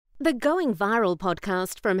The Going Viral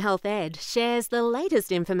podcast from Health Ed shares the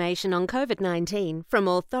latest information on COVID-19 from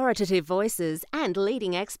authoritative voices and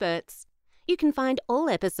leading experts. You can find all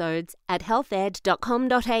episodes at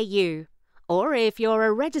healthed.com.au. Or if you're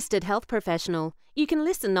a registered health professional, you can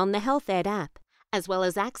listen on the Health Ed app, as well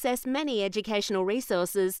as access many educational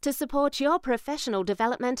resources to support your professional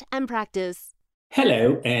development and practice.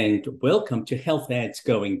 Hello and welcome to Health Ed's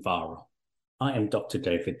Going Viral. I am Dr.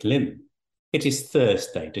 David Lim. It is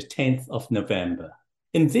Thursday, the 10th of November.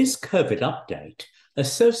 In this COVID update,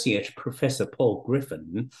 Associate Professor Paul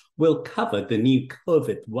Griffin will cover the new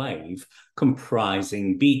COVID wave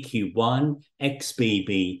comprising BQ1,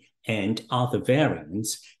 XBB, and other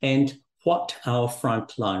variants, and what our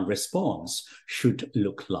frontline response should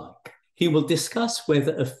look like. He will discuss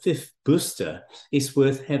whether a fifth booster is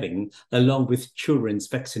worth having, along with children's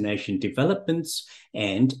vaccination developments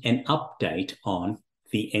and an update on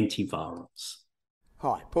the antivirals.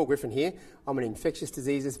 Hi, Paul Griffin here. I'm an infectious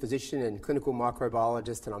diseases physician and clinical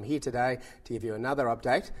microbiologist, and I'm here today to give you another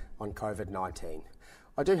update on COVID-19.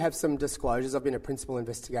 I do have some disclosures. I've been a principal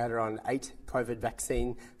investigator on 8 COVID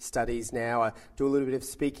vaccine studies now. I do a little bit of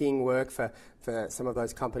speaking work for some of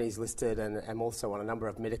those companies listed, and I'm also on a number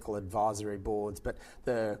of medical advisory boards, but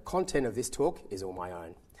the content of this talk is all my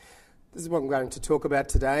own. This is what I'm going to talk about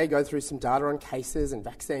today, go through some data on cases and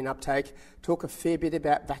vaccine uptake, talk a fair bit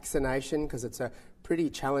about vaccination because it's a pretty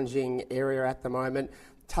challenging area at the moment,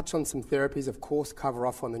 touch on some therapies, of course, cover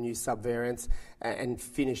off on the new subvariants, and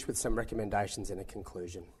finish with some recommendations and a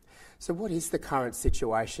conclusion. So what is the current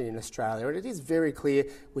situation in Australia? And it is very clear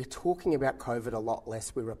we're talking about COVID a lot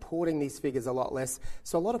less. We're reporting these figures a lot less.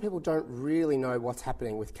 So a lot of people don't really know what's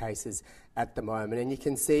happening with cases at the moment. And you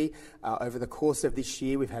can see over the course of this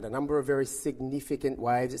year, we've had a number of very significant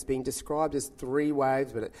waves. It's being described as 3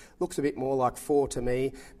 waves, but it looks a bit more like 4 to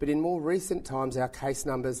me. But in more recent times, our case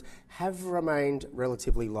numbers have remained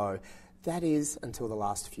relatively low. That is until the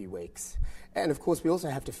last few weeks. And of course, we also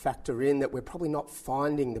have to factor in that we're probably not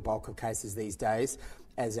finding the bulk of cases these days,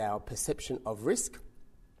 as our perception of risk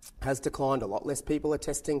has declined. A lot less people are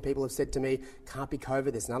testing. People have said to me, can't be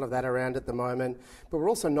COVID, there's none of that around at the moment. But we're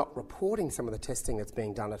also not reporting some of the testing that's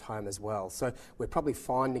being done at home as well. So we're probably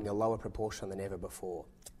finding a lower proportion than ever before.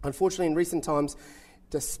 Unfortunately, in recent times,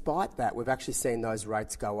 despite that, we've actually seen those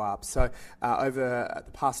rates go up. So over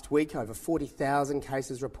the past week, over 40,000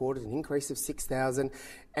 cases reported, an increase of 6,000,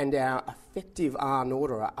 and our effective R0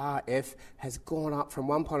 or RF has gone up from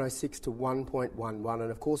 1.06 to 1.11.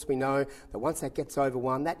 And of course, we know that once that gets over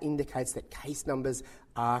 1, that indicates that case numbers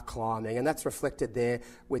are climbing, and that's reflected there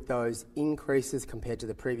with those increases compared to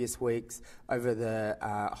the previous weeks. Over the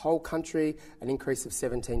whole country, an increase of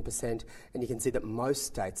 17%, and you can see that most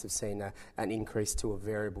states have seen an increase to a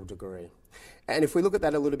variable degree. And if we look at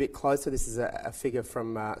that a little bit closer, this is a figure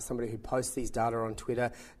from somebody who posts these data on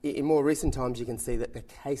Twitter. In more recent times, you can see that the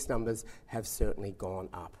case numbers have certainly gone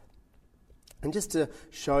up. And just to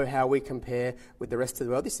show how we compare with the rest of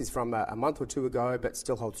the world, this is from a month or 2 ago, but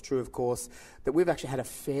still holds true, of course, that we've actually had a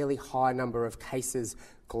fairly high number of cases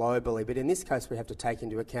globally. But in this case, we have to take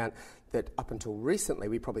into account that up until recently,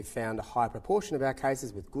 we probably found a high proportion of our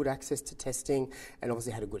cases with good access to testing and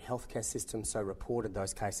obviously had a good healthcare system, so reported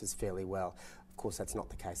those cases fairly well. Of course, that's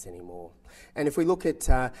not the case anymore. And if we look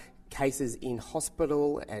at cases in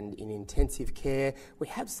hospital and in intensive care, we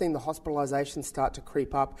have seen the hospitalisation start to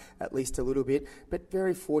creep up at least a little bit, but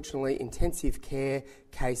very fortunately intensive care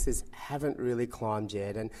cases haven't really climbed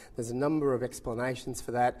yet, and there's a number of explanations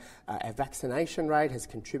for that. Our vaccination rate has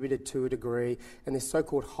contributed to a degree, and this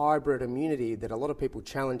so-called hybrid immunity that a lot of people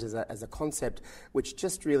challenge as a concept, which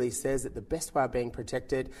just really says that the best way of being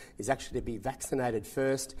protected is actually to be vaccinated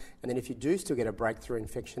first, and then if you do still get a breakthrough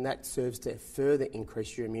infection, that serves to further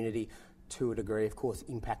increase your immunity to a degree, of course,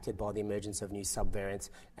 impacted by the emergence of new subvariants,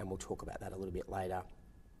 and we'll talk about that a little bit later.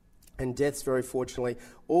 And deaths, very fortunately,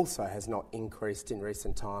 also has not increased in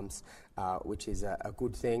recent times, which is a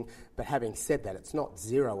good thing. But having said that, it's not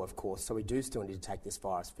zero, of course, so we do still need to take this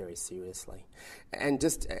virus very seriously. And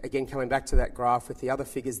just, again, coming back to that graph with the other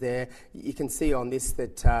figures there, you can see on this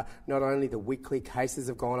that not only the weekly cases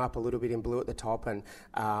have gone up a little bit in blue at the top, and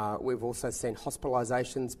we've also seen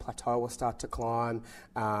hospitalisations plateau or start to climb,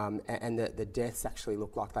 and the deaths actually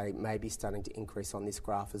look like they may be starting to increase on this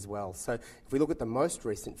graph as well. So if we look at the most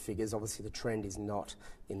recent figures, obviously the trend is not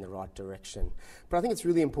in the right direction. But I think it's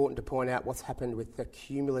really important to point out what's happened with the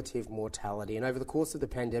cumulative mortality. And over the course of the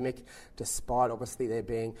pandemic, despite obviously there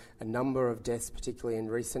being a number of deaths, particularly in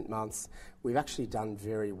recent months, we've actually done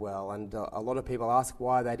very well. And a lot of people ask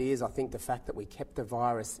why that is. I think the fact that we kept the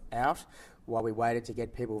virus out while we waited to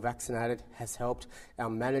get people vaccinated has helped. Our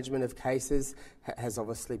management of cases has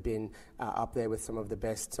obviously been up there with some of the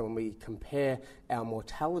best. So when we compare our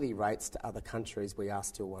mortality rates to other countries, we are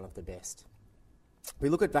still one of the best. We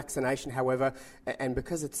look at vaccination, however, and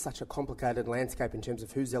because it's such a complicated landscape in terms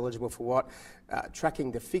of who's eligible for what,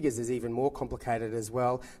 tracking the figures is even more complicated as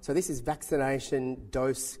well. So this is vaccination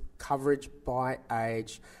dose coverage by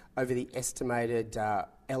age over the estimated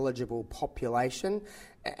eligible population.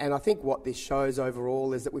 And I think what this shows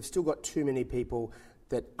overall is that we've still got too many people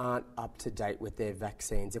that aren't up to date with their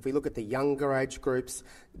vaccines. If we look at the younger age groups,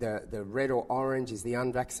 the red or orange is the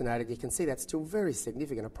unvaccinated. You can see that's still very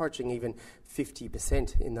significant, approaching even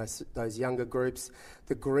 50% in those younger groups.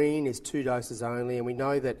 The green is 2 doses only, and we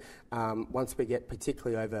know that once we get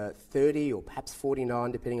particularly over 30 or perhaps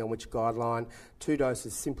 49, depending on which guideline, 2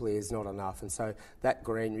 doses simply is not enough. And so that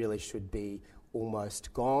green really should be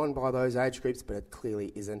almost gone by those age groups, but it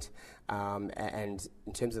clearly isn't. And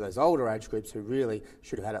in terms of those older age groups who really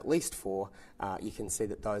should have had at least 4, you can see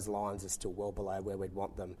that those lines are still well below where we'd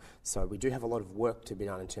want them. So we do have a lot of work to be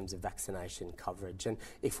done in terms of vaccination coverage. And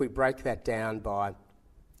if we break that down by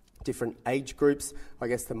different age groups, I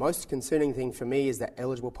guess the most concerning thing for me is that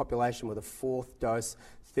eligible population with a 4th dose,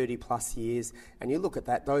 30 plus years, and you look at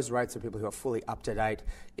that, those rates of people who are fully up to date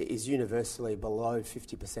is universally below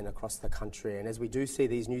 50% across the country. And as we do see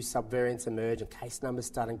these new subvariants emerge and case numbers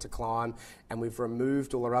starting to climb, and we've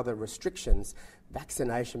removed all our other restrictions,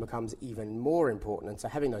 vaccination becomes even more important. And so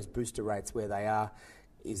having those booster rates where they are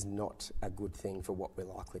is not a good thing for what we're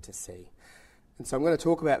likely to see. And so I'm going to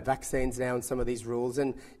talk about vaccines now and some of these rules.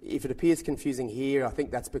 And if it appears confusing here, I think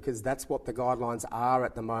that's because that's what the guidelines are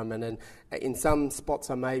at the moment. And in some spots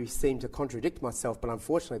I may seem to contradict myself, but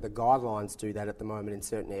unfortunately the guidelines do that at the moment in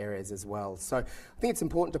certain areas as well. So I think it's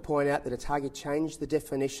important to point out that ATAGI changed the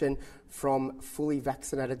definition from fully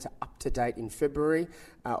vaccinated to up-to-date in February.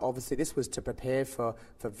 Obviously this was to prepare for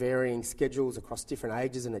varying schedules across different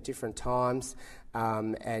ages and at different times.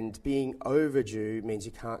 And being overdue means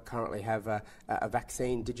you can't currently have a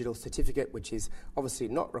vaccine digital certificate, which is obviously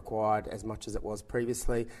not required as much as it was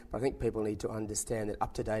previously. But I think people need to understand that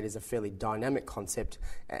up-to-date is a fairly dynamic concept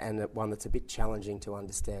and one that's a bit challenging to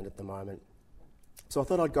understand at the moment. So I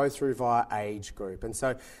thought I'd go through via age group. And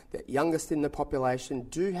so the youngest in the population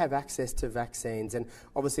do have access to vaccines. And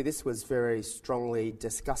obviously this was very strongly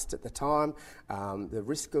discussed at the time. The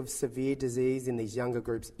risk of severe disease in these younger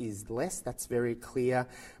groups is less. That's very clear.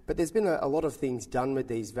 But there's been a lot of things done with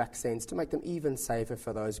these vaccines to make them even safer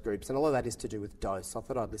for those groups. And a lot of that is to do with dose. I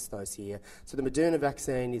thought I'd list those here. So the Moderna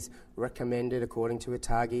vaccine is recommended according to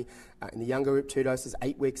ATAGI. In the younger group, 2 doses,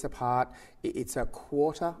 8 weeks apart. It's a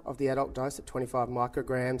quarter of the adult dose at 25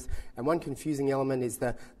 micrograms. And one confusing element is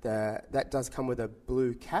that does come with a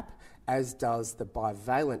blue cap, as does the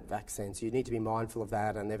bivalent vaccine. So you need to be mindful of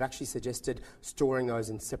that. And they've actually suggested storing those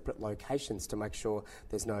in separate locations to make sure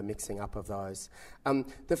there's no mixing up of those.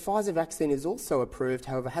 The Pfizer vaccine is also approved,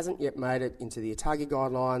 however, hasn't yet made it into the ATAGI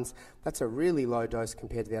guidelines. That's a really low dose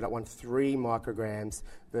compared to the adult one, 3 micrograms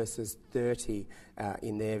versus 30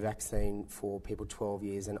 in their vaccine for people 12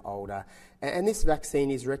 years and older. And this vaccine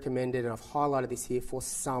is recommended, and I've highlighted this here, for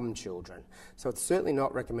some children. So it's certainly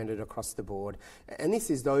not recommended across the board. And this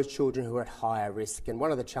is those children who are at higher risk. And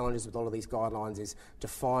one of the challenges with all of these guidelines is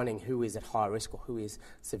defining who is at high risk or who is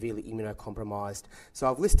severely immunocompromised. So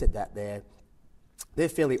I've listed that there. They're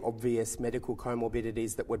fairly obvious medical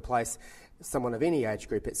comorbidities that would place someone of any age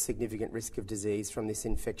group at significant risk of disease from this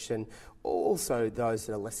infection. Also those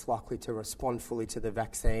that are less likely to respond fully to the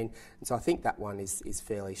vaccine. And so I think that one is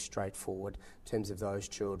fairly straightforward in terms of those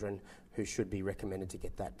children who should be recommended to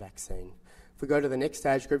get that vaccine. If we go to the next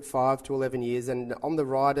age group, 5 to 11 years, and on the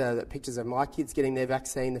right are pictures of my kids getting their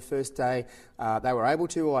vaccine the first day they were able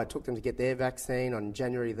to. I took them to get their vaccine on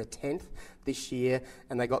January the 10th this year,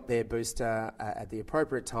 and they got their booster at the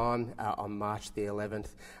appropriate time on March the 11th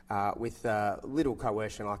with little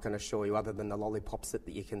coercion, I can assure you, other than the lollipops that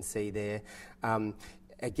you can see there.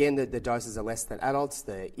 Again, the doses are less than adults.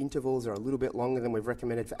 The intervals are a little bit longer than we've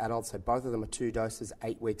recommended for adults, so both of them are 2 doses,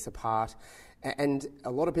 8 weeks apart. And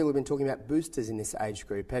a lot of people have been talking about boosters in this age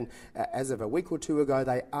group, and as of a week or 2 ago,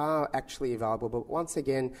 they are actually available, but once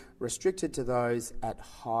again, restricted to those at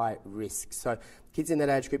high risk. So kids in that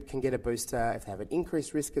age group can get a booster if they have an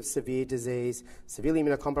increased risk of severe disease, severely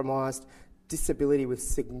immunocompromised, disability with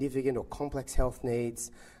significant or complex health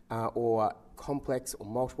needs, or complex or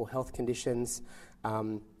multiple health conditions.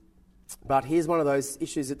 But here's one of those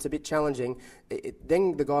issues that's a bit challenging.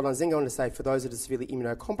 Then the guidelines then go on to say for those that are severely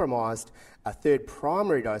immunocompromised, a third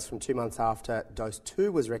primary dose from 2 months after dose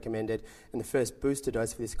 2 was recommended, and the first booster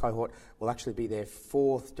dose for this cohort will actually be their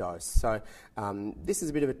 4th dose. So this is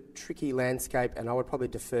a bit of a tricky landscape, and I would probably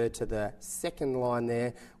defer to the second line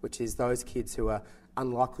there, which is those kids who are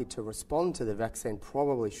unlikely to respond to the vaccine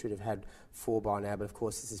probably should have had 4 by now, but of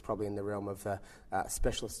course this is probably in the realm of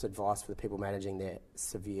specialist advice for the people managing their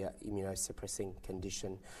severe immunosuppressing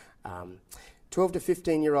condition. 12 to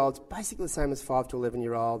 15-year-olds, basically the same as 5 to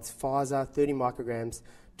 11-year-olds. Pfizer, 30 micrograms,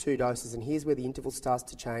 2 doses, and here's where the interval starts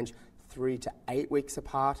to change. 3 to 8 weeks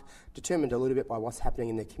apart, determined a little bit by what's happening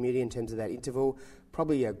in the community in terms of that interval.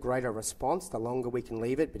 Probably a greater response the longer we can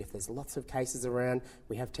leave it, but if there's lots of cases around,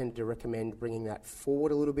 we have tended to recommend bringing that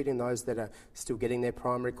forward a little bit in those that are still getting their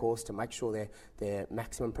primary course to make sure their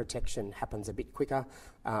maximum protection happens a bit quicker.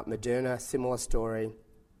 Moderna, similar story.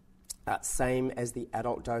 Same as the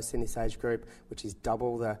adult dose in this age group, which is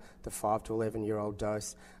double the 5 to 11-year-old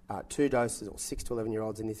dose. 2 doses, or 6 to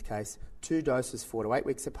 11-year-olds in this case, 2 doses 4 to 8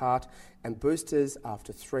 weeks apart, and boosters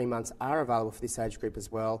after 3 months are available for this age group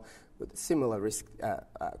as well, with similar risk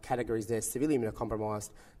categories there: severely immunocompromised,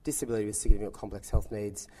 disability with significant complex health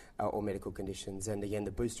needs, or medical conditions. And again,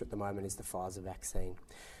 the booster at the moment is the Pfizer vaccine.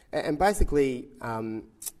 And basically,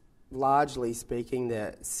 largely speaking,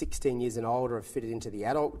 the 16 years and older are fitted into the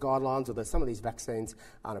adult guidelines, although some of these vaccines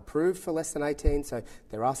aren't approved for less than 18, so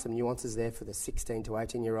there are some nuances there for the 16 to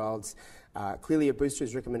 18-year-olds. Clearly, a booster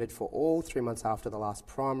is recommended for all 3 months after the last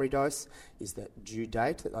primary dose is the due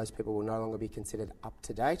date, that those people will no longer be considered up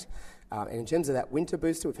to date. And in terms of that winter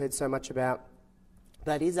booster we've heard so much about,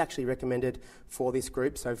 that is actually recommended for this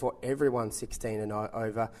group, so for everyone 16 and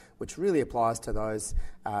over, which really applies to those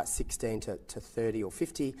 16 to 30 or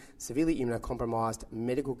 50, severely immunocompromised,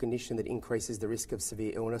 medical condition that increases the risk of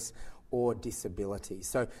severe illness or disability.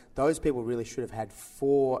 So those people really should have had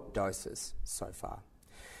 4 doses so far.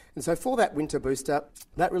 And so for that winter booster,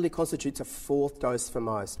 that really constitutes a 4th dose for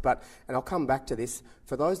most. But, and I'll come back to this,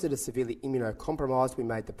 for those that are severely immunocompromised, we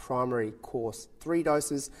made the primary course 3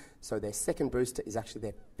 doses, so their second booster is actually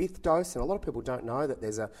their 5th dose. And a lot of people don't know that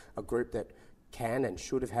there's a group that can and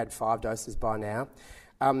should have had 5 doses by now.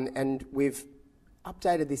 And we've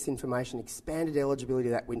updated this information, expanded eligibility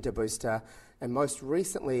of that winter booster, and most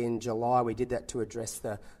recently in July we did that to address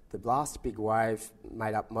the last big wave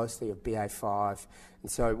made up mostly of BA5.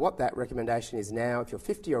 And so what that recommendation is now, if you're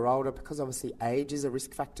 50 or older, because obviously age is a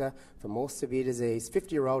risk factor for more severe disease,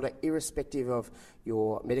 50 or older, irrespective of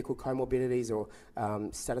your medical comorbidities or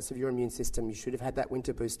status of your immune system, you should have had that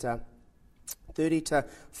winter booster. 30 to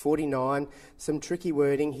 49, some tricky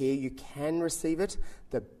wording here. You can receive it.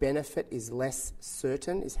 The benefit is less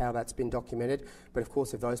certain, is how that's been documented. But of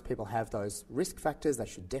course, if those people have those risk factors, they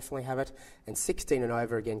should definitely have it. And 16 and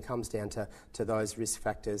over, again, comes down to those risk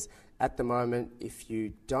factors. At the moment, if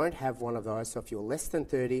you don't have one of those, so if you're less than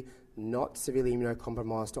 30, not severely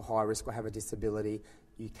immunocompromised or high risk or have a disability,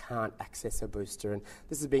 you can't access a booster. And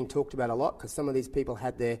this is being talked about a lot because some of these people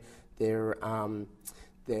had their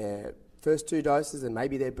first 2 doses and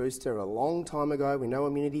maybe their booster a long time ago. We know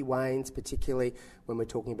immunity wanes, particularly when we're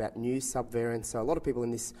talking about new subvariants. So a lot of people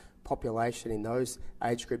in this population, in those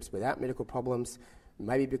age groups without medical problems,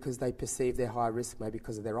 maybe because they perceive they're high risk, maybe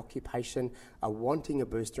because of their occupation, are wanting a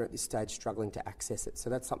booster at this stage, struggling to access it.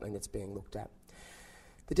 So that's something that's being looked at.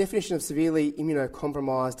 The definition of severely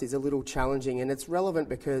immunocompromised is a little challenging, and it's relevant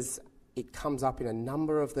because it comes up in a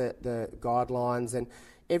number of the guidelines, and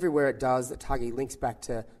everywhere it does, the ATAGI links back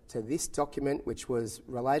to this document, which was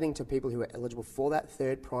relating to people who are eligible for that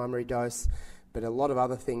 3rd primary dose, but a lot of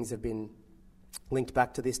other things have been linked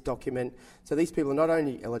back to this document. So these people are not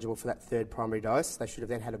only eligible for that 3rd primary dose, they should have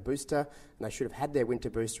then had a booster, and they should have had their winter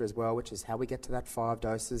booster as well, which is how we get to that 5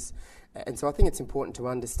 doses. And so I think it's important to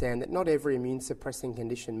understand that not every immune suppressing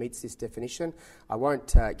condition meets this definition. I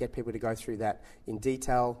won't get people to go through that in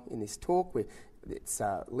detail in this talk. It's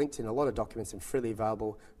linked in a lot of documents and freely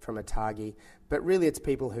available from ATAGI. But really it's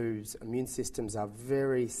people whose immune systems are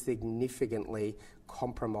very significantly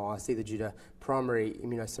compromised, either due to primary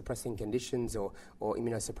immunosuppressing conditions or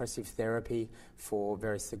immunosuppressive therapy for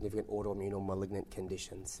very significant autoimmune or malignant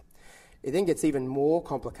conditions. It then gets even more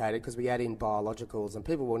complicated because we add in biologicals, and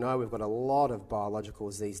people will know we've got a lot of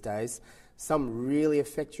biologicals these days. Some really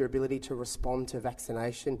affect your ability to respond to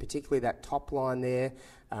vaccination, particularly that top line there,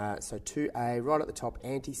 So 2A, right at the top,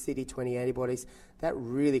 anti-CD20 antibodies. That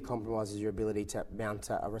really compromises your ability to mount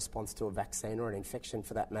a response to a vaccine or an infection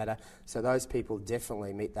for that matter. So those people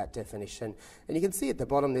definitely meet that definition. And you can see at the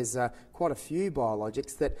bottom there's quite a few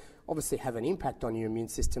biologics that obviously have an impact on your immune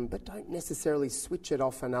system but don't necessarily switch it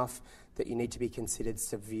off enough that you need to be considered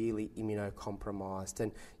severely immunocompromised.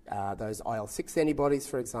 And those IL-6 antibodies,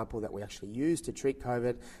 for example, that we actually use to treat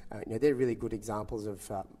COVID, they're really good examples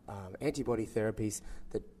of antibody therapies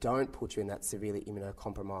that don't put you in that severely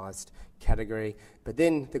immunocompromised category. But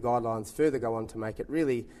then the guidelines further go on to make it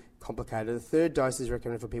really complicated. The third dose is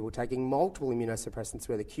recommended for people taking multiple immunosuppressants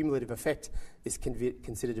where the cumulative effect is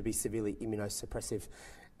considered to be severely immunosuppressive.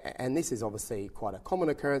 And this is obviously quite a common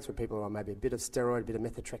occurrence where people are on maybe a bit of steroid, a bit of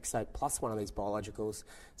methotrexate, plus one of these biologicals.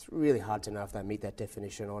 It's really hard to know if they meet that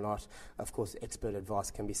definition or not. Of course, expert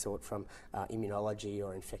advice can be sought from immunology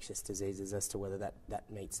or infectious diseases as to whether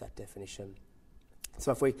that meets that definition.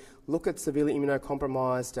 So if we look at severely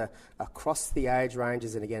immunocompromised across the age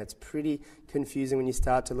ranges, and again, it's pretty confusing when you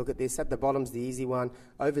start to look at this. At the bottom's the easy one,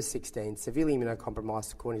 over 16, severely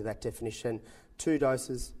immunocompromised according to that definition, 2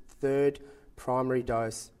 doses, third primary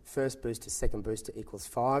dose, first booster, second booster equals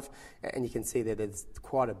 5. And you can see there's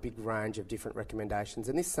quite a big range of different recommendations.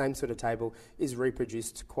 And this same sort of table is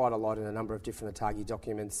reproduced quite a lot in a number of different ATAGI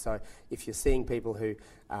documents. So if you're seeing people who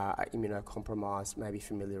are immunocompromised, maybe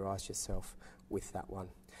familiarise yourself with that one.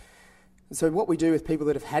 So what we do with people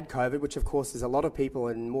that have had COVID, which of course is a lot of people,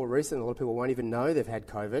 and more recently a lot of people won't even know they've had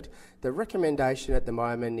COVID, the recommendation at the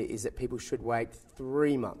moment is that people should wait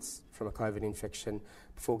 3 months from a COVID infection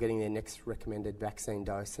before getting their next recommended vaccine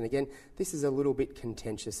dose. And again, this is a little bit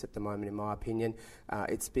contentious at the moment in my opinion.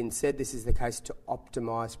 It's been said this is the case to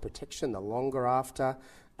optimise protection. The longer after,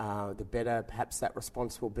 the better perhaps that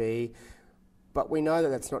response will be. But we know that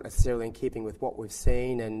that's not necessarily in keeping with what we've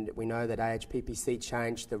seen, and we know that AHPPC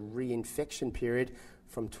changed the reinfection period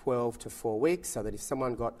from 12 to 4 weeks, so that if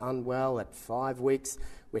someone got unwell at 5 weeks,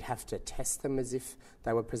 we'd have to test them as if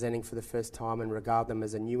they were presenting for the first time and regard them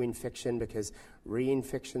as a new infection because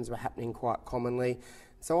reinfections were happening quite commonly.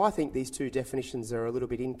 So I think these two definitions are a little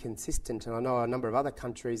bit inconsistent, and I know a number of other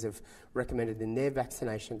countries have recommended in their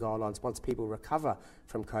vaccination guidelines once people recover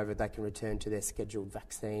from COVID they can return to their scheduled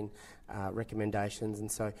vaccine recommendations.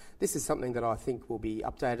 And so this is something that I think will be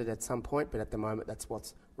updated at some point, but at the moment that's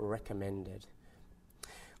what's recommended.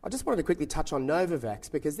 I just wanted to quickly touch on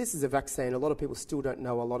Novavax because this is a vaccine a lot of people still don't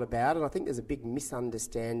know a lot about, and I think there's a big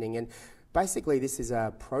misunderstanding. And basically, this is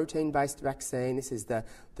a protein-based vaccine. This is the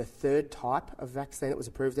third type of vaccine that was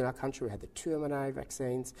approved in our country. We had the 2 mRNA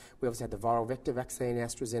vaccines. We obviously had the viral vector vaccine,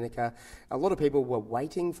 AstraZeneca. A lot of people were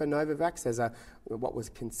waiting for Novavax as what was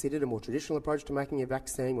considered a more traditional approach to making a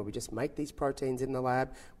vaccine, where we just make these proteins in the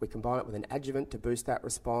lab. We combine it with an adjuvant to boost that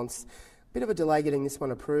response. Bit of a delay getting this one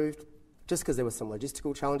approved, just because there were some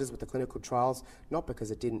logistical challenges with the clinical trials, not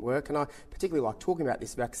because it didn't work. And I particularly like talking about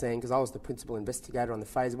this vaccine because I was the principal investigator on the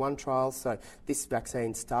phase 1 trials. So this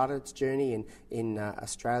vaccine started its journey in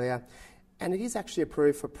Australia, and it is actually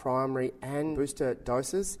approved for primary and booster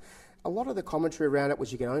doses. A lot of the commentary around it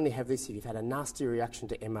was you can only have this if you've had a nasty reaction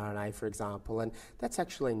to mRNA, for example, and that's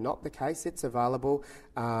actually not the case. It's available.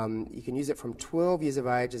 You can use it from 12 years of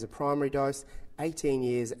age as a primary dose, 18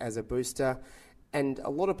 years as a booster. And a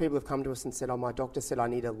lot of people have come to us and said, my doctor said I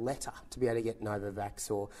need a letter to be able to get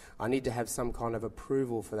Novavax, or I need to have some kind of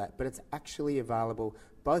approval for that. But it's actually available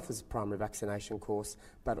both as a primary vaccination course,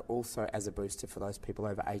 but also as a booster for those people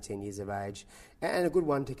over 18 years of age. And a good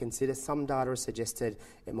one to consider. Some data has suggested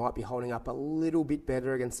it might be holding up a little bit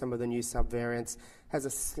better against some of the new subvariants. Has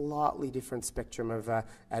a slightly different spectrum of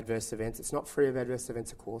adverse events. It's not free of adverse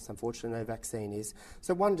events, of course. Unfortunately, no vaccine is.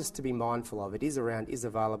 So one just to be mindful of. It is around, is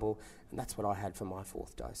available, and that's what I had for my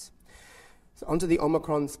 4th dose. So onto the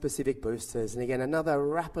Omicron-specific boosters. And again, another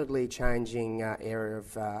rapidly changing area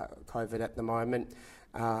of COVID at the moment.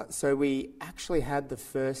 So we actually had the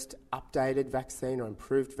first updated vaccine or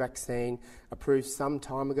improved vaccine approved some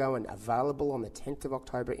time ago and available on the 10th of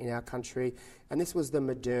October in our country, and this was the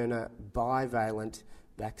Moderna bivalent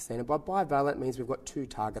vaccine. And by bivalent means we've got 2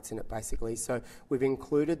 targets in it basically. So we've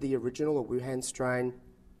included the original or Wuhan strain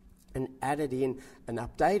and added in an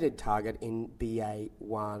updated target in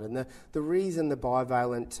BA1. And the reason the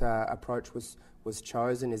bivalent approach was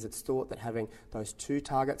chosen is it's thought that having those 2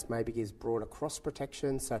 targets maybe gives broader cross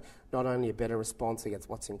protection, so not only a better response against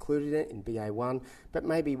what's included in BA1, but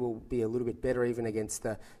maybe will be a little bit better even against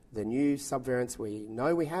the new subvariants we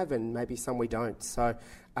know we have and maybe some we don't. So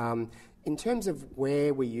In terms of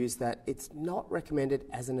where we use that, it's not recommended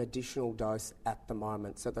as an additional dose at the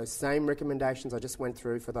moment. So those same recommendations I just went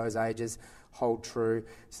through for those ages hold true.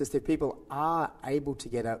 So if people are able to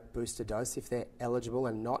get a booster dose, if they're eligible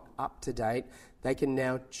and not up to date, they can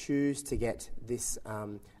now choose to get this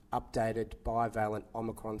updated bivalent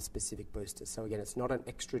Omicron-specific booster. So again, it's not an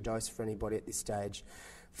extra dose for anybody at this stage.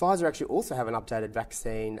 Pfizer actually also have an updated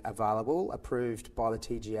vaccine available, approved by the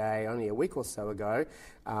TGA only a week or so ago,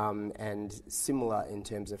 and similar in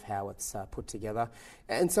terms of how it's put together.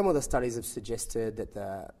 And some of the studies have suggested that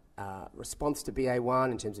the response to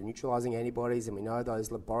BA1 in terms of neutralising antibodies, and we know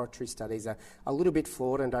those laboratory studies are a little bit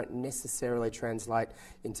flawed and don't necessarily translate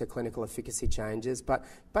into clinical efficacy changes, but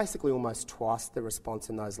basically almost twice the response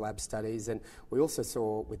in those lab studies. And we also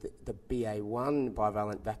saw with the BA1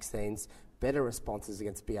 bivalent vaccines better responses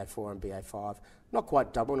against BA4 and BA5. Not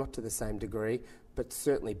quite double, not to the same degree, but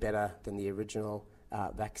certainly better than the original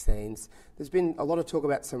vaccines. There's been a lot of talk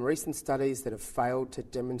about some recent studies that have failed to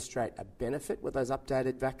demonstrate a benefit with those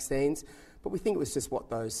updated vaccines, but we think it was just what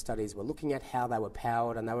those studies were looking at, how they were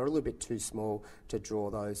powered, and they were a little bit too small to draw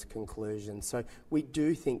those conclusions. So we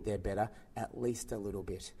do think they're better, at least a little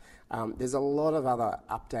bit. There's a lot of other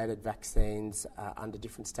updated vaccines under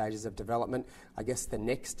different stages of development. I guess the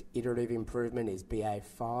next iterative improvement is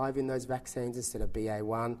BA5 in those vaccines instead of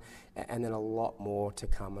BA1, and then a lot more to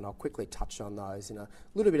come, and I'll quickly touch on those in a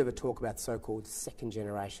little bit of a talk about so-called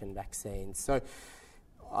second-generation vaccines. So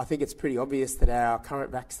I think it's pretty obvious that our current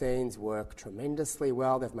vaccines work tremendously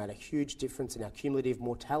well. They've made a huge difference in our cumulative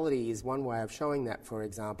mortality is one way of showing that, for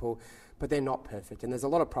example, but they're not perfect. And there's a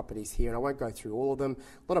lot of properties here, and I won't go through all of them.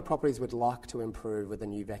 A lot of properties we'd like to improve with a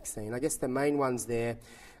new vaccine. I guess the main ones there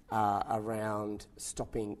are around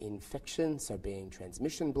stopping infection, so being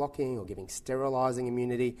transmission blocking or giving sterilising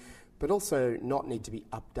immunity, but also not need to be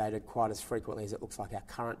updated quite as frequently as it looks like our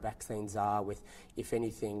current vaccines are, with, if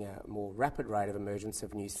anything, a more rapid rate of emergence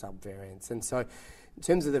of new subvariants. And so in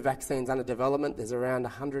terms of the vaccines under development, there's around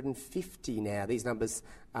 150 now. These numbers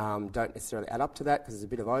don't necessarily add up to that because there's a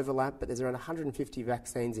bit of overlap, but there's around 150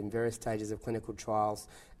 vaccines in various stages of clinical trials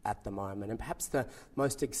at the moment. And perhaps the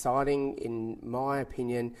most exciting, in my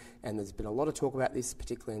opinion, and there's been a lot of talk about this,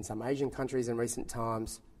 particularly in some Asian countries in recent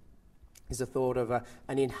times, is the thought of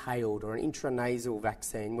an inhaled or an intranasal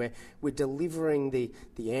vaccine where we're delivering the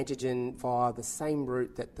antigen via the same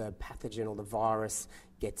route that the pathogen or the virus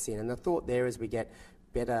gets in. And the thought there is we get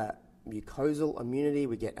better mucosal immunity,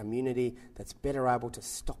 we get immunity that's better able to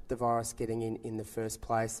stop the virus getting in the first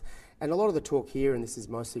place. And a lot of the talk here, and this is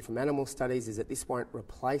mostly from animal studies, is that this won't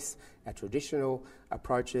replace our traditional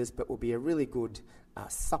approaches, but will be a really good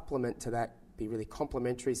supplement to that, be really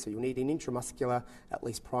complementary. So you'll need an intramuscular, at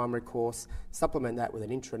least primary course, supplement that with an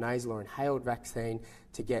intranasal or inhaled vaccine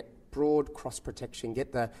to get broad cross-protection,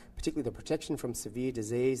 get particularly the protection from severe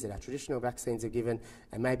disease that our traditional vaccines are given,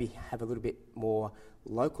 and maybe have a little bit more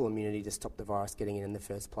local immunity to stop the virus getting in the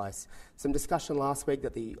first place. Some discussion last week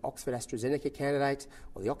that the Oxford-AstraZeneca candidate,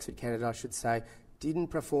 or the Oxford candidate I should say, didn't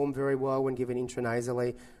perform very well when given intranasally.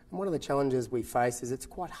 And one of the challenges we face is it's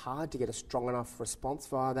quite hard to get a strong enough response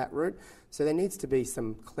via that route. So there needs to be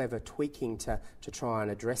some clever tweaking to try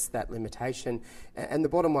and address that limitation. And the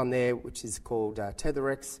bottom one there, which is called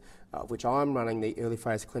Tetherex, which I'm running the early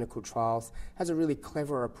phase clinical trials, has a really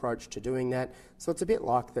clever approach to doing that. So it's a bit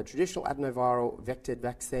like the traditional adenoviral vectored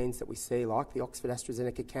vaccines that we see, like the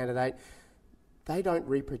Oxford-AstraZeneca candidate. They don't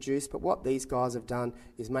reproduce, but what these guys have done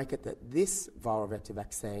is make it that this viral vector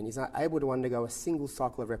vaccine is able to undergo a single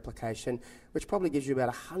cycle of replication, which probably gives you about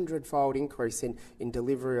a 100-fold increase in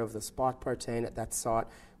delivery of the spike protein at that site,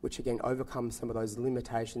 which again overcomes some of those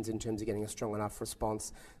limitations in terms of getting a strong enough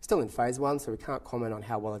response. Still in phase 1, so we can't comment on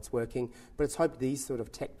how well it's working, but it's hoped these sort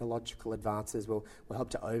of technological advances will help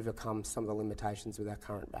to overcome some of the limitations with our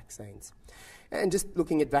current vaccines. And just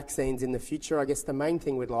looking at vaccines in the future, I guess the main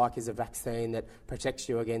thing we'd like is a vaccine that protects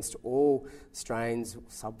you against all strains,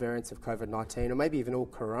 subvariants of COVID-19, or maybe even all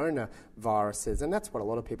coronaviruses, and that's what a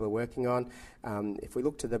lot of people are working on. If we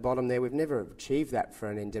look to the bottom there, we've never achieved that for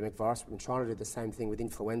an endemic virus. We've been trying to do the same thing with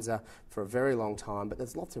influenza for a very long time, but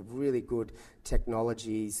there's lots of really good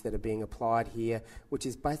technologies that are being applied here, which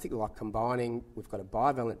is basically like combining, we've got a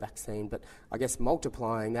bivalent vaccine, but I guess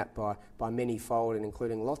multiplying that by many-fold and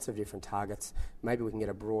including lots of different targets. Maybe we can get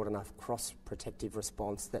a broad enough cross-protective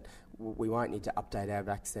response that we won't need to update our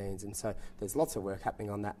vaccines. And so there's lots of work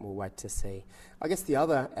happening on that, and we'll wait to see. I guess the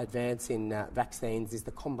other advance in vaccines is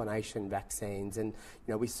the combination vaccines. And,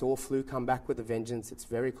 we saw flu come back with a vengeance. It's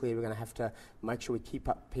very clear we're going to have to make sure we keep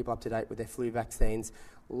people up to date with their flu vaccines.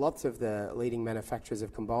 lots of the leading manufacturers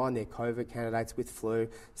have combined their COVID candidates with flu.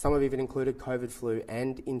 Some have even included COVID, flu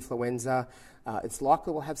and influenza. It's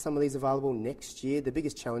likely we'll have some of these available next year. The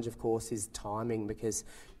biggest challenge, of course, is timing, because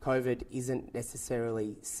COVID isn't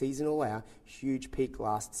necessarily seasonal. Our huge peak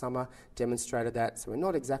last summer demonstrated that, so we're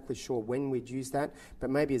not exactly sure when we'd use that, but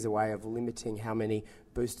maybe as a way of limiting how many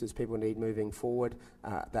boosters people need moving forward,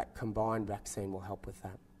 that combined vaccine will help with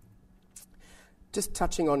that. Just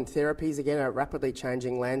touching on therapies, again, a rapidly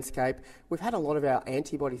changing landscape. We've had a lot of our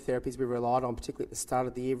antibody therapies we relied on, particularly at the start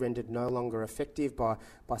of the year, rendered no longer effective by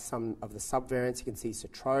some of the subvariants. You can see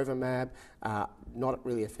sotrovimab, not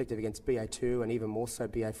really effective against BA2 and even more so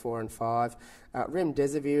BA4 and 5.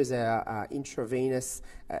 Remdesivir is our intravenous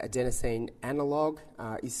adenosine analogue,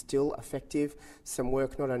 is still effective. Some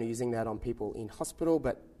work not only using that on people in hospital,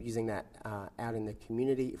 but using that out in the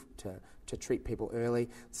community to treat people early.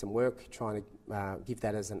 Some work trying to give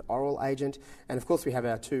that as an oral agent. And of course we have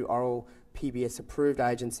our two oral PBS approved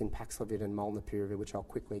agents in Paxlovid and Molnupiravir, which I'll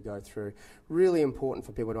quickly go through. Really important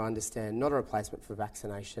for people to understand, not a replacement for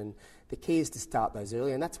vaccination. The key is to start those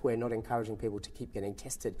early, and that's where not encouraging people to keep getting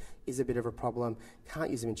tested is a bit of a problem.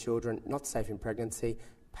 Can't use them in children, not safe in pregnancy.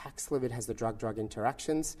 Paxlovid has the drug-drug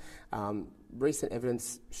interactions. Recent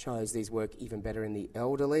evidence shows these work even better in the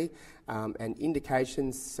elderly, and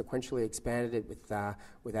indications sequentially expanded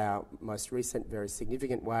with our most recent very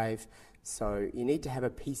significant wave. So you need to have a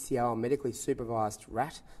PCO, medically supervised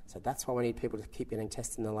RAT, so that's why we need people to keep getting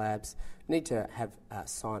tested in the labs. Need to have a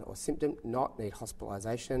sign or symptom, not need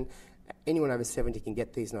hospitalisation. Anyone over 70 can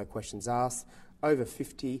get these, no questions asked. Over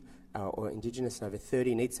 50 or Indigenous and over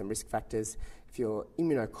 30 need some risk factors. If you're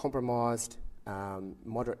immunocompromised,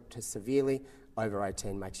 moderate to severely, over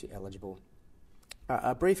 18 makes you eligible.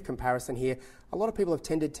 A brief comparison here. A lot of people have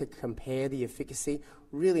tended to compare the efficacy.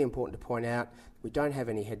 Really important to point out, we don't have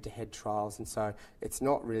any head-to-head trials, and so it's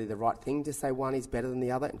not really the right thing to say one is better than the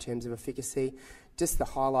other in terms of efficacy. Just the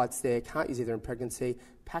highlights there, can't use either in pregnancy.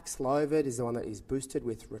 Paxlovid is the one that is boosted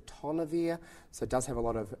with ritonavir, so it does have a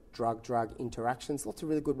lot of drug-drug interactions. Lots of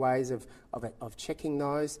really good ways of checking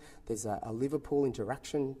those. There's a Liverpool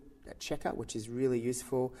interaction checker, which is really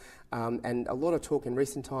useful, and a lot of talk in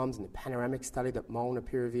recent times in the panoramic study that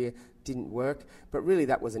Molnupiravir didn't work, but really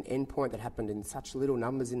that was an endpoint that happened in such little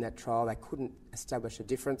numbers in that trial they couldn't establish a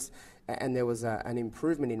difference, and there was an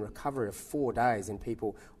improvement in recovery of 4 days in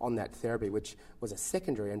people on that therapy, which was a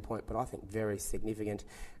secondary endpoint, but I think very significant.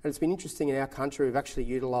 And it's been interesting in our country, we've actually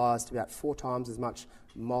utilised about 4 times as much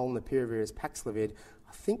Molnupiravir as Paxlovid,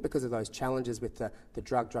 I think because of those challenges with the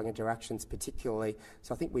drug-drug interactions particularly.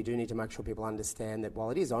 So I think we do need to make sure people understand that while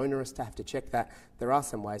it is onerous to have to check that, there are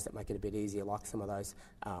some ways that make it a bit easier, like some of those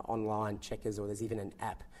online checkers, or there's even an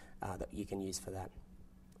app that you can use for that.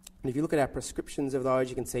 And if you look at our prescriptions of those,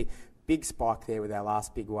 you can see big spike there with our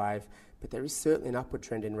last big wave, but there is certainly an upward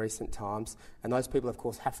trend in recent times, and those people, of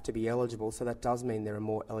course, have to be eligible, so that does mean there are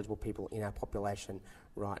more eligible people in our population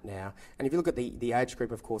right now. And if you look at the age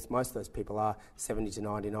group, of course, most of those people are 70 to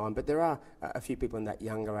 99, but there are a few people in that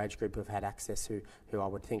younger age group who have had access who I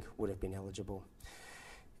would think would have been eligible.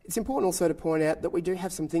 It's important also to point out that we do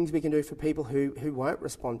have some things we can do for people who won't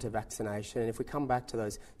respond to vaccination. And if we come back to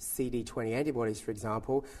those CD20 antibodies, for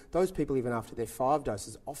example, those people, even after their 5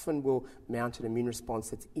 doses, often will mount an immune response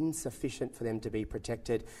that's insufficient for them to be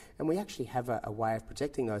protected. And we actually have a way of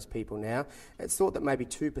protecting those people now. It's thought that maybe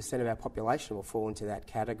 2% of our population will fall into that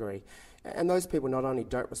category. And those people not only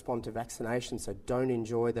don't respond to vaccination, so don't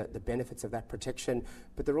enjoy the benefits of that protection,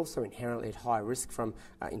 but they're also inherently at high risk from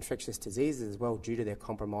infectious diseases as well due to their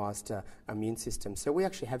compromised immune system. So we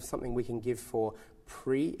actually have something we can give for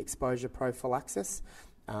pre-exposure prophylaxis,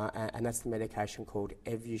 and that's the medication called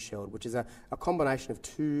Evusheld, which is a combination of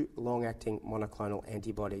 2 long-acting monoclonal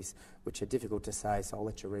antibodies, which are difficult to say, so I'll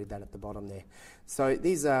let you read that at the bottom there. So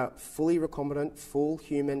these are fully recombinant, full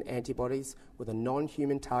human antibodies with a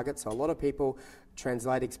non-human target. So a lot of people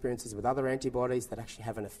translate experiences with other antibodies that actually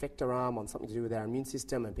have an effector arm on something to do with our immune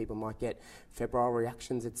system, and people might get febrile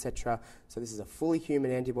reactions, etc. So this is a fully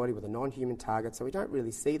human antibody with a non-human target, so we don't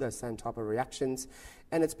really see those same type of reactions.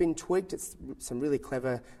 And it's been tweaked. It's some really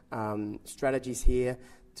clever strategies here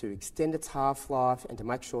to extend its half-life and to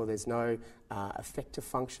make sure there's no effector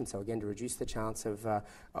function, so again to reduce the chance of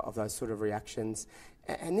those sort of reactions.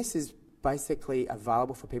 And this is basically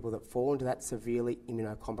available for people that fall into that severely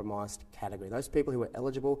immunocompromised category. Those people who are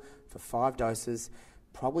eligible for 5 doses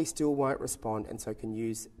probably still won't respond, and so can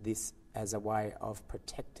use this as a way of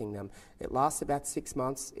protecting them. It lasts about 6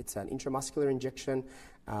 months. It's an intramuscular injection.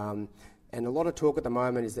 And a lot of talk at the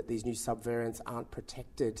moment is that these new subvariants aren't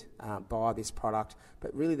protected by this product,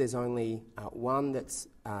 but really there's only one that's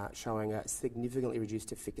showing a significantly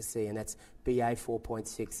reduced efficacy, and that's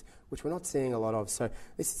BA4.6, which we're not seeing a lot of. So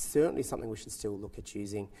this is certainly something we should still look at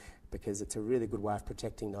using, because it's a really good way of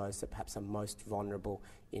protecting those that perhaps are most vulnerable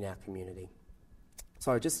in our community.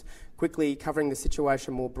 So just quickly covering the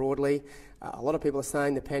situation more broadly, a lot of people are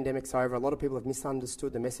saying the pandemic's over. A lot of people have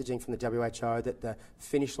misunderstood the messaging from the WHO that the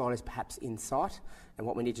finish line is perhaps in sight, and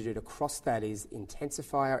what we need to do to cross that is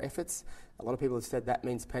intensify our efforts. A lot of people have said that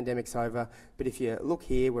means pandemic's over, but if you look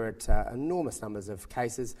here, we're at enormous numbers of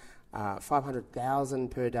cases, 500,000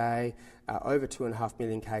 per day, over 2.5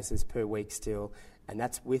 million cases per week still, and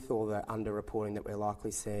that's with all the under-reporting that we're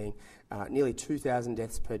likely seeing. Nearly 2,000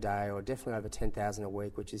 deaths per day, or definitely over 10,000 a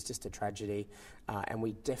week, which is just a tragedy, and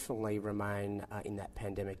we definitely remain in that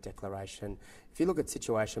pandemic declaration. If you look at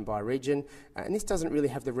situation by region, and this doesn't really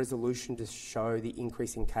have the resolution to show the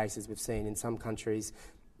increase in cases we've seen in some countries,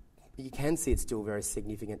 you can see it's still very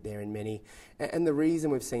significant there in many. And the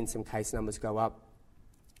reason we've seen some case numbers go up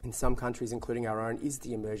in some countries, including our own, is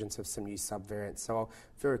the emergence of some new subvariants. So I'll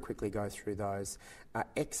very quickly go through those.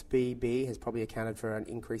 XBB has probably accounted for an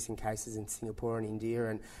increase in cases in Singapore and India,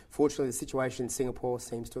 and fortunately the situation in Singapore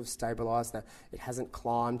seems to have stabilised. It hasn't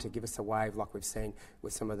climbed to give us a wave like we've seen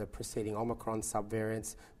with some of the preceding Omicron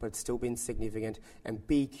subvariants, but it's still been significant. And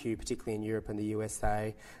BQ, particularly in Europe and the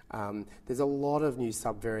USA, there's a lot of new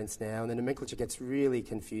subvariants now, and the nomenclature gets really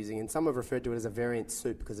confusing, and some have referred to it as a variant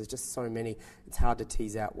soup because there's just so many, it's hard to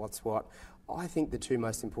tease out what's what. I think the two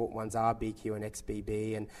most important ones are BQ and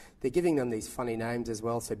XBB, and they're giving them these funny names as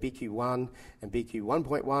well. So BQ1 and BQ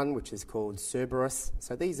 1.1, which is called Cerberus.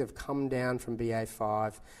 So these have come down from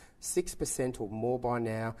BA5, 6% or more by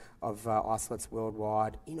now of isolates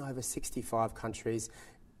worldwide in over 65 countries.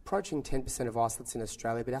 Approaching 10% of isolates in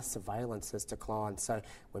Australia, but our surveillance has declined, so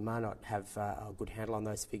we may not have a good handle on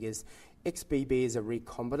those figures. XBB is a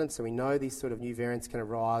recombinant, so we know these sort of new variants can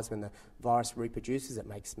arise when the virus reproduces. It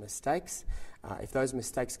makes mistakes. If those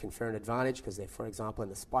mistakes confer an advantage because they're, for example,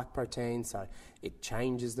 in the spike protein, so it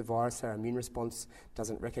changes the virus, so our immune response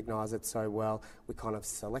doesn't recognise it so well, we kind of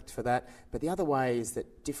select for that. But the other way is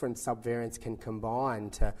that different subvariants can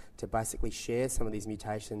combine to basically share some of these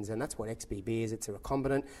mutations, and that's what XBB is. It's a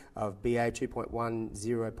recombinant of BA 2.1,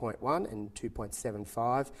 0.1 and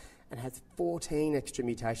 2.75, and has 14 extra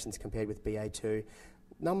mutations compared with BA2.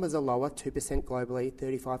 Numbers are lower, 2% globally,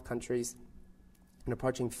 35 countries, and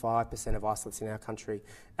approaching 5% of isolates in our country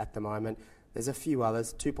at the moment. There's a few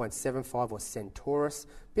others. 2.75 or Centaurus,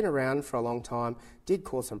 been around for a long time, did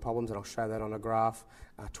cause some problems, and I'll show that on a graph.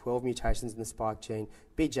 12 mutations in the spike gene.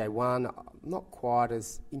 BJ1, I'm not quite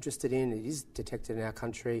as interested in. It is detected in our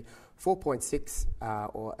country. 4.6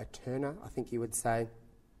 or Eterna, I think you would say.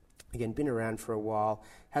 Again, been around for a while,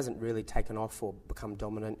 hasn't really taken off or become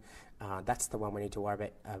dominant. That's the one we need to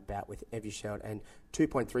worry about with Evusheld. And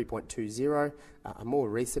 2.3.20, a more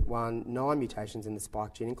recent one, 9 mutations in the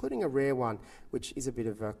spike gene, including a rare one, which is a bit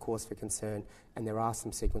of a cause for concern. And there are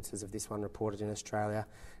some sequences of this one reported in Australia.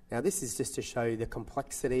 Now, this is just to show you the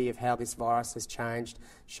complexity of how this virus has changed,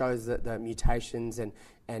 shows that the mutations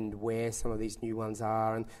and where some of these new ones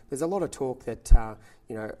are. And there's a lot of talk that,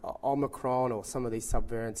 Omicron or some of these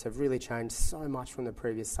subvariants have really changed so much from the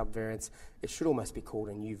previous subvariants. It should almost be called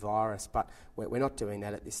a new virus, but we're not doing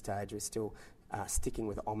that at this stage. We're still sticking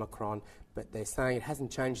with Omicron, but they're saying it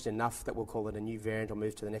hasn't changed enough that we'll call it a new variant or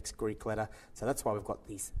move to the next Greek letter. So that's why we've got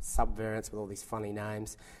these subvariants with all these funny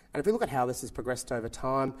names. And if we look at how this has progressed over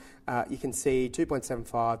time, you can see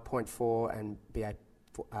 2.75, 0.4 and BA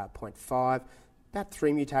 0.5, about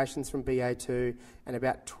 3 mutations from BA2 and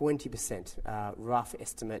about 20% rough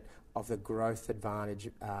estimate of the growth advantage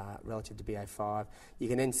relative to BA5. You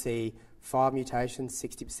can then see 5 mutations,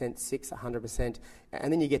 60%, 6, 100%,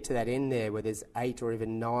 and then you get to that end there where there's 8 or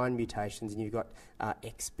even 9 mutations and you've got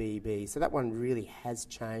XBB. So that one really has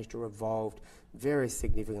changed or evolved very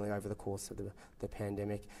significantly over the course of the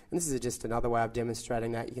pandemic. And this is just another way of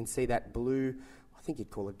demonstrating that. You can see that blue, I think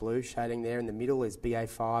you'd call it blue, shading there in the middle is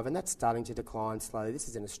BA5, and that's starting to decline slowly. This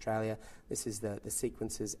is in Australia. This is the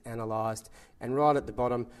sequences analysed. And right at the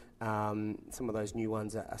bottom, some of those new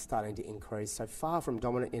ones are starting to increase. So far from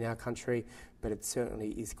dominant in our country, but it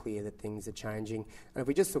certainly is clear that things are changing. And if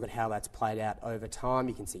we just look at how that's played out over time,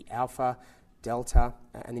 you can see Alpha, Delta,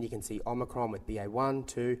 and then you can see Omicron with BA1,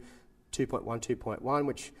 2, 2.1, 2.1,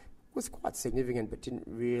 which was quite significant but didn't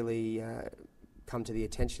really come to the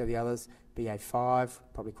attention of the others. BA5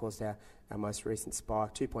 probably caused our most recent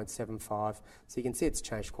spike, 2.75. So you can see it's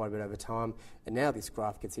changed quite a bit over time. And now this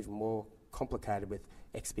graph gets even more complicated with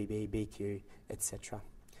XBB, BQ, etc.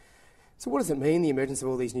 So what does it mean, the emergence of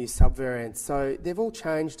all these new subvariants? So they've all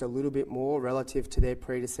changed a little bit more relative to their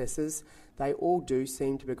predecessors. They all do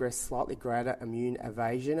seem to progress slightly greater immune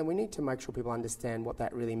evasion, and we need to make sure people understand what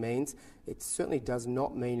that really means. It certainly does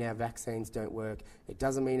not mean our vaccines don't work. It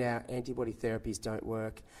doesn't mean our antibody therapies don't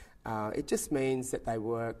work. It just means that they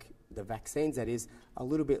work, the vaccines that is, a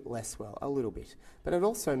little bit less well, a little bit. But it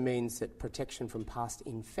also means that protection from past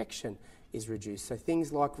infection is reduced. So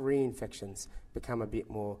things like reinfections become a bit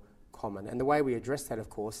more common. And the way we address that, of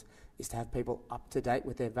course, is to have people up to date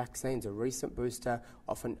with their vaccines. A recent booster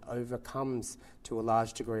often overcomes, to a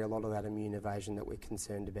large degree, a lot of that immune evasion that we're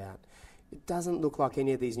concerned about. It doesn't look like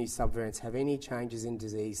any of these new subvariants have any changes in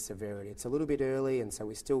disease severity. It's a little bit early, and so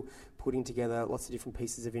we're still putting together lots of different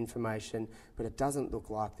pieces of information, but it doesn't look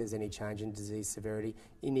like there's any change in disease severity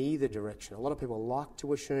in either direction. A lot of people like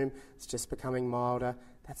to assume it's just becoming milder.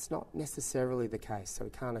 That's not necessarily the case, so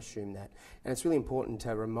we can't assume that. And it's really important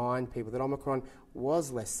to remind people that Omicron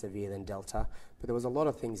was less severe than Delta, but there was a lot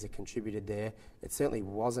of things that contributed there. It certainly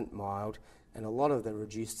wasn't mild, and a lot of the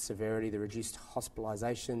reduced severity, the reduced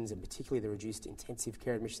hospitalisations, and particularly the reduced intensive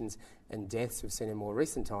care admissions and deaths we've seen in more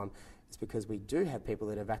recent time, is because we do have people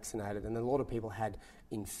that are vaccinated, and a lot of people had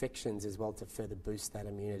infections as well to further boost that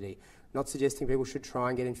immunity. Not suggesting people should try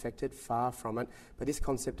and get infected, far from it, but this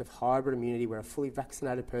concept of hybrid immunity where a fully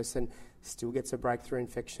vaccinated person still gets a breakthrough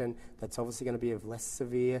infection that's obviously going to be of less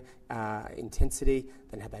severe intensity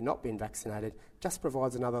than had they not been vaccinated, just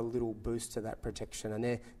provides another little boost to that protection, and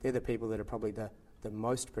they're the people that are probably the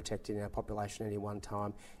most protected in our population at any one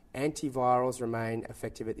time. Antivirals remain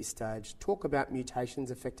effective at this stage. Talk about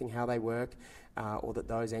mutations affecting how they work, or that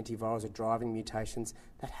those antivirals are driving mutations.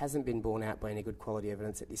 That hasn't been borne out by any good quality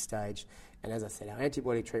evidence at this stage. And as I said, our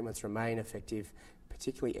antibody treatments remain effective,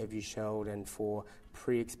 particularly Evusheld, and for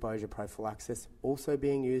pre-exposure prophylaxis, also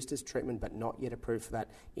being used as treatment, but not yet approved for that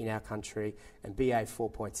in our country. And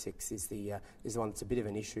BA4.6 is the one that's a bit of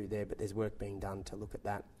an issue there, but there's work being done to look at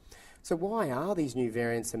that. So why are these new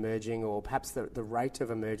variants emerging, or perhaps the rate of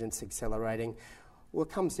emergence accelerating? Well, it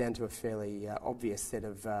comes down to a fairly obvious set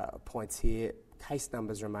of points here. Case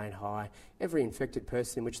numbers remain high. Every infected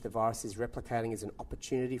person in which the virus is replicating is an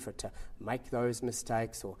opportunity for it to make those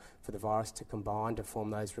mistakes, or for the virus to combine to form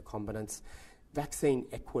those recombinants. Vaccine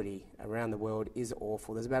equity around the world is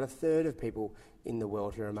awful. There's about a third of people in the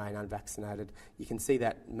world who remain unvaccinated. You can see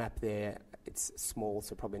that map there. It's small,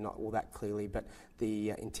 so probably not all that clearly, but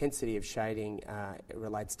the intensity of shading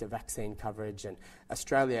relates to vaccine coverage, and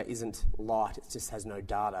Australia isn't light, it just has no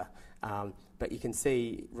data. But you can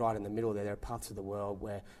see right in the middle there are parts of the world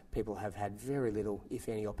where people have had very little, if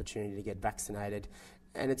any, opportunity to get vaccinated.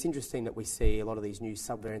 And it's interesting that we see a lot of these new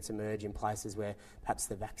subvariants emerge in places where perhaps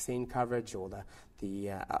the vaccine coverage or the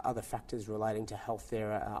other factors relating to health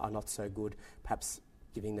there are not so good, perhaps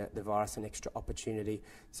giving the virus an extra opportunity.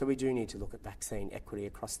 So we do need to look at vaccine equity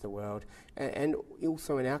across the world, and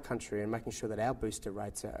also in our country, and making sure that our booster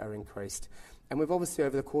rates are increased. And we've obviously,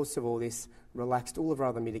 over the course of all this, relaxed all of our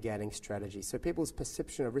other mitigating strategies. So people's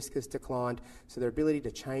perception of risk has declined, so their ability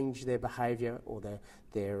to change their behaviour, or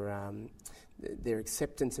their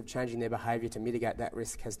acceptance of changing their behaviour to mitigate that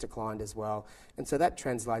risk has declined as well. And so that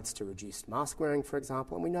translates to reduced mask wearing, for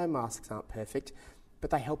example, and we know masks aren't perfect, but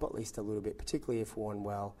they help at least a little bit, particularly if worn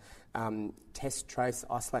well. Test, trace,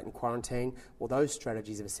 isolate and quarantine, well, those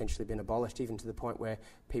strategies have essentially been abolished, even to the point where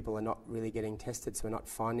people are not really getting tested, so we're not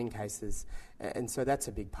finding cases. And so that's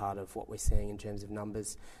a big part of what we're seeing in terms of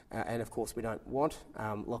numbers. And of course, we don't want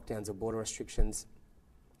lockdowns or border restrictions,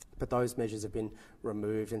 but those measures have been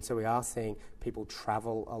removed, and so we are seeing people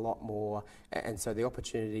travel a lot more. And so the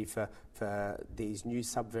opportunity for these new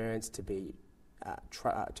subvariants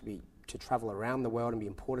to travel around the world and be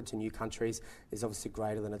imported to new countries is obviously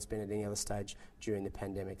greater than it's been at any other stage during the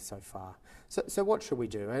pandemic so far. So what should we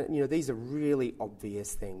do? And these are really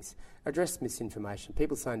obvious things. Address misinformation.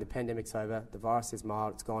 People saying the pandemic's over, the virus is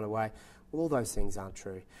mild, it's gone away. Well, all those things aren't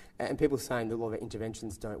true. And people saying that a lot of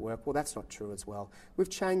interventions don't work, well, that's not true as well. We've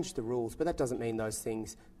changed the rules, but that doesn't mean those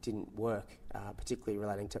things didn't work, particularly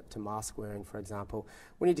relating to mask wearing, for example.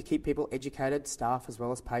 We need to keep people educated, staff as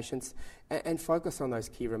well as patients, and focus on those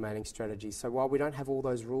key remaining strategies. So while we don't have all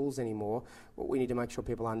those rules anymore, we need to make sure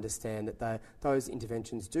people understand that those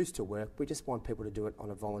interventions do still work. We just want people to do it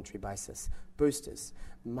on a voluntary basis. Boosters,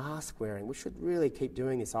 mask wearing, we should really keep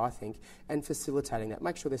doing this, I think, and facilitating that.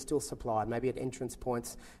 Make sure they're still supplied, maybe at entrance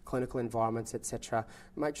points, clinical environments, etc.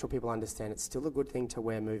 Make sure people understand it's still a good thing to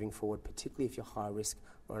wear moving forward, particularly if you're high risk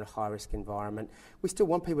or in a high-risk environment. We still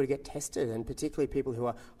want people to get tested, and particularly people who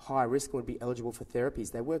are high risk and would be eligible for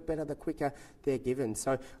therapies. They work better the quicker they're given.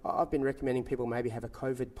 So I've been recommending people maybe have a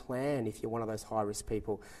COVID plan if you're one of those high-risk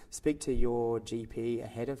people. Speak to your GP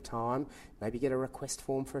ahead of time, maybe get a request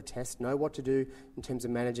form for a test, know what to do in terms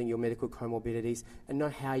of managing your medical comorbidities, and know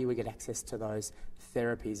how you would get access to those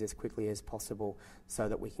therapies as quickly as possible so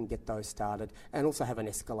that we can get those started, and also have an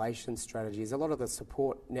escalation strategy. There's a lot of the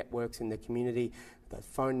support networks in the community, the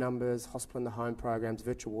phone numbers, hospital in the home programs,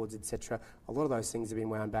 virtual wards, etc. A lot of those things have been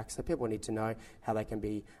wound back, so people need to know how they can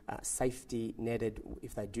be safety netted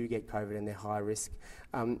if they do get COVID and they're high risk.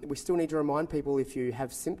 We still need to remind people, if you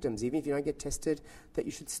have symptoms, even if you don't get tested, that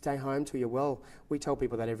you should stay home till you're well. We tell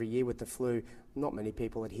people that every year with the flu. Not many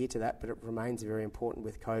people adhere to that, but it remains very important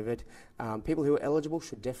with COVID. People who are eligible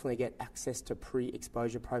should definitely get access to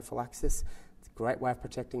pre-exposure prophylaxis. It's a great way of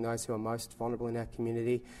protecting those who are most vulnerable in our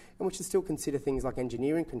community. And we should still consider things like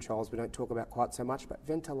engineering controls we don't talk about quite so much, but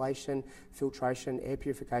ventilation, filtration, air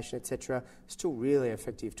purification, etc. Still really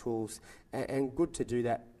effective tools, and good to do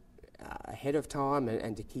that ahead of time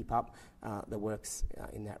and to keep up the works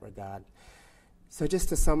in that regard. So just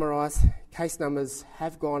to summarise, case numbers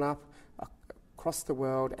have gone up across the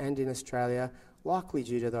world and in Australia, likely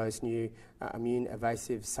due to those new immune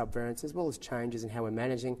evasive subvariants, as well as changes in how we're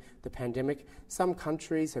managing the pandemic. Some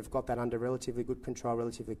countries have got that under relatively good control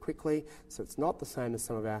relatively quickly, so it's not the same as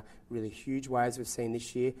some of our really huge waves we've seen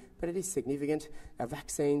this year, but it is significant. Our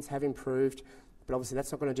vaccines have improved, but obviously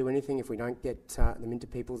that's not going to do anything if we don't get them into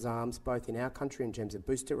people's arms, both in our country in terms of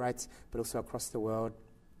booster rates, but also across the world.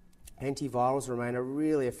 Antivirals remain a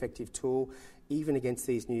really effective tool, even against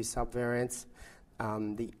these new subvariants.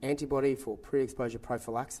 The antibody for pre-exposure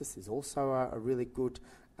prophylaxis is also a really good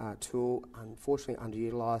tool, unfortunately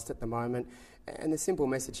underutilised at the moment. And the simple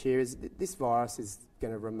message here is that this virus is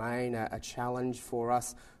going to remain a challenge for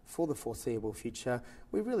us for the foreseeable future.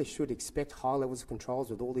 We really should expect high levels of controls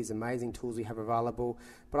with all these amazing tools we have available,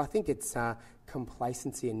 but I think it's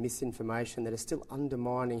complacency and misinformation that are still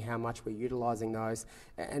undermining how much we're utilising those,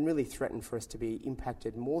 and really threaten for us to be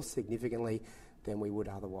impacted more significantly than we would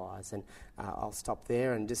otherwise. And I'll stop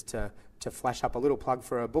there, and just to flash up a little plug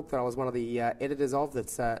for a book that I was one of the editors of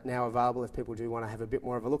that's now available if people do want to have a bit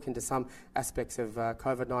more of a look into some aspects of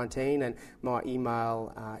COVID-19, and my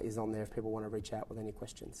email is on there if people want to reach out with any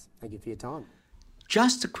questions. Thank you for your time.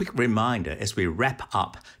 Just a quick reminder as we wrap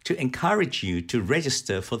up to encourage you to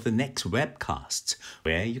register for the next webcasts,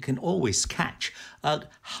 where you can always catch a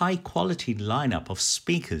high-quality lineup of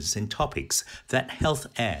speakers and topics that Health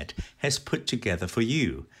Ed has put together for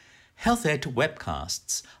you. Health Ed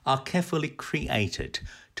webcasts are carefully created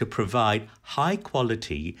to provide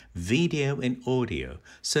high-quality video and audio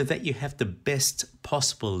so that you have the best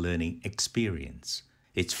possible learning experience.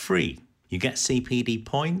 It's free. You get CPD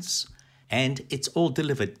points, and it's all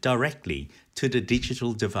delivered directly to the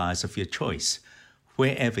digital device of your choice,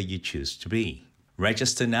 wherever you choose to be.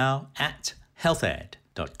 Register now at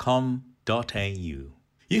healthed.com.au.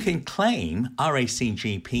 You can claim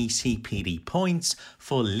RACGP CPD points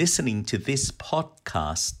for listening to this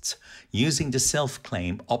podcast using the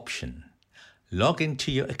self-claim option. Log into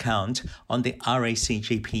your account on the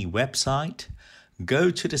RACGP website, go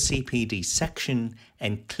to the CPD section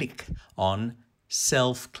and click on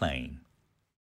self-claim.